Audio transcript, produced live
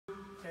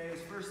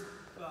first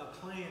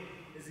plan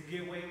is to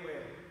get weight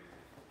where?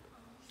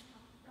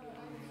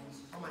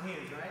 On my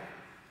hands, right?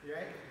 You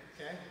right?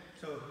 Okay.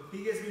 So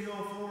he gets me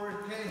going forward.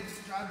 Okay,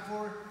 stride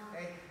forward.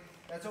 Okay,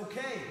 that's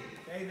okay.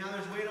 Okay, now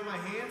there's weight on my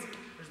hands.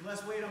 There's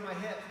less weight on my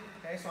hip.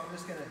 Okay, so I'm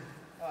just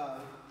gonna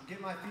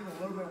get my feet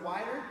a little bit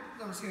wider.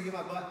 I'm just gonna get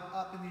my butt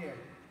up in the air.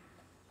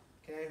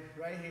 Okay,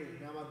 right here.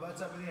 Now my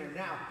butt's up in the air.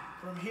 Now,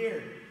 from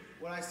here,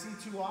 what I see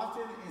too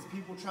often is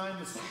people trying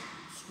to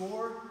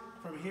score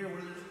from here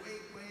where there's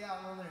way out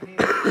on their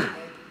hands.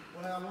 Okay?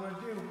 What I want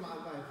to do,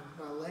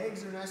 my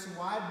legs are nice and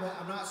wide, but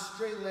I'm not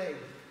straight legged.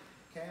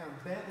 Okay, I'm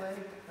bent leg.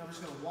 I'm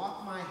just going to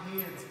walk my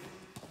hands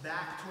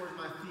back towards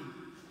my feet.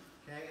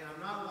 Okay, and I'm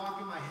not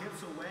walking my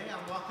hips away.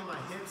 I'm walking my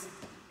hips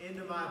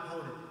into my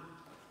opponent.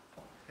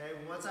 Okay,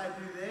 once I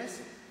do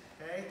this,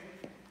 okay,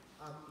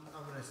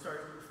 I'm going to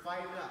start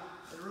fighting up.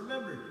 And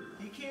remember,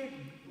 he can't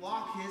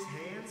lock his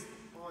hands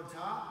on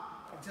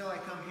top until I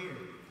come here.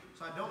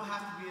 So I don't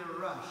have to be in a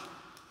rush.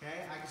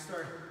 Okay, I can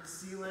start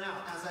sealing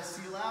out. As I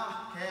seal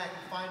out, okay, I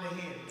can find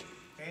a hand.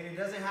 Okay, and it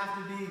doesn't have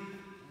to be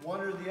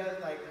one or the other,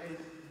 like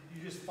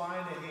you just find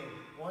a hand.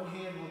 One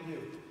hand will do.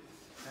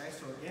 Okay,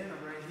 so again,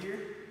 I'm right here.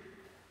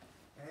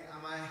 Okay,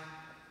 I might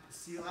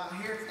seal out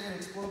here and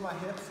explode my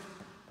hips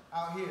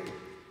out here.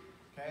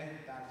 Okay,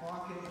 back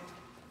pocket,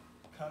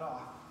 cut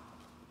off.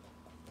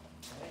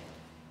 Okay,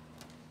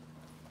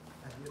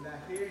 I can get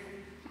back here.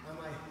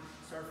 I might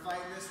start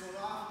fighting this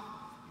one off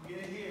and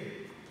get it here.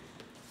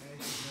 Okay, and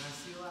I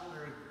seal out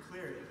or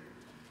clear it.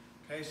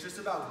 Okay, it's just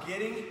about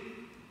getting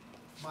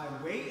my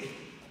weight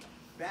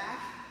back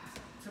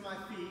to my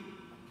feet.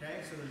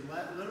 Okay, so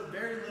there's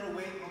very little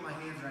weight on my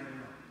hands right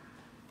now.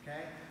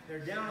 Okay,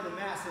 they're down on the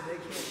mat so they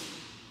can't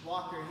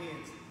lock their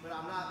hands, but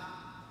I'm not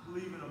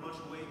leaving a bunch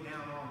of weight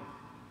down on them.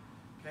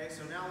 Okay,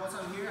 so now once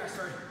I'm here, I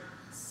start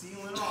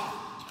sealing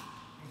off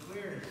and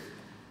clearing.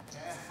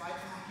 Okay, I fight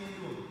back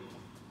into them.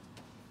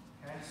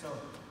 Okay, so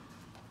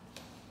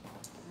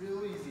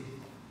real easy.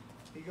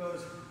 He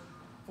goes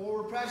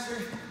forward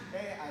pressure.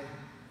 Okay,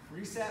 I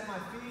reset my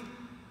feet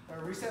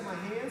or reset my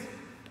hands.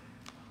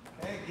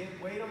 Okay,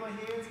 get weight on my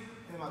hands,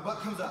 and then my butt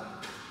comes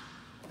up.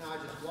 Now I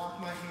just walk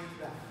my hands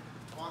back.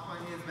 Walk my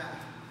hands back.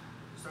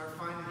 Start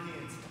finding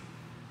hands.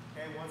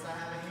 Okay, once I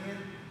have a hand,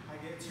 I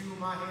get two of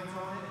my hands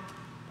on it,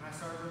 and I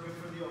start looking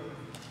for the opening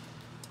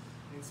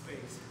in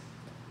space.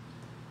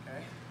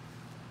 Okay.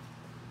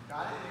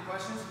 Got it? Any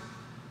questions?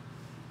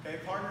 Okay,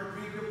 partner,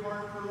 be a good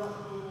partner, put a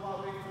lot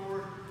of weight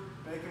forward,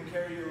 make him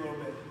carry you a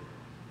little bit.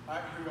 All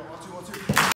right, here we go. 1, 2, 1, 2.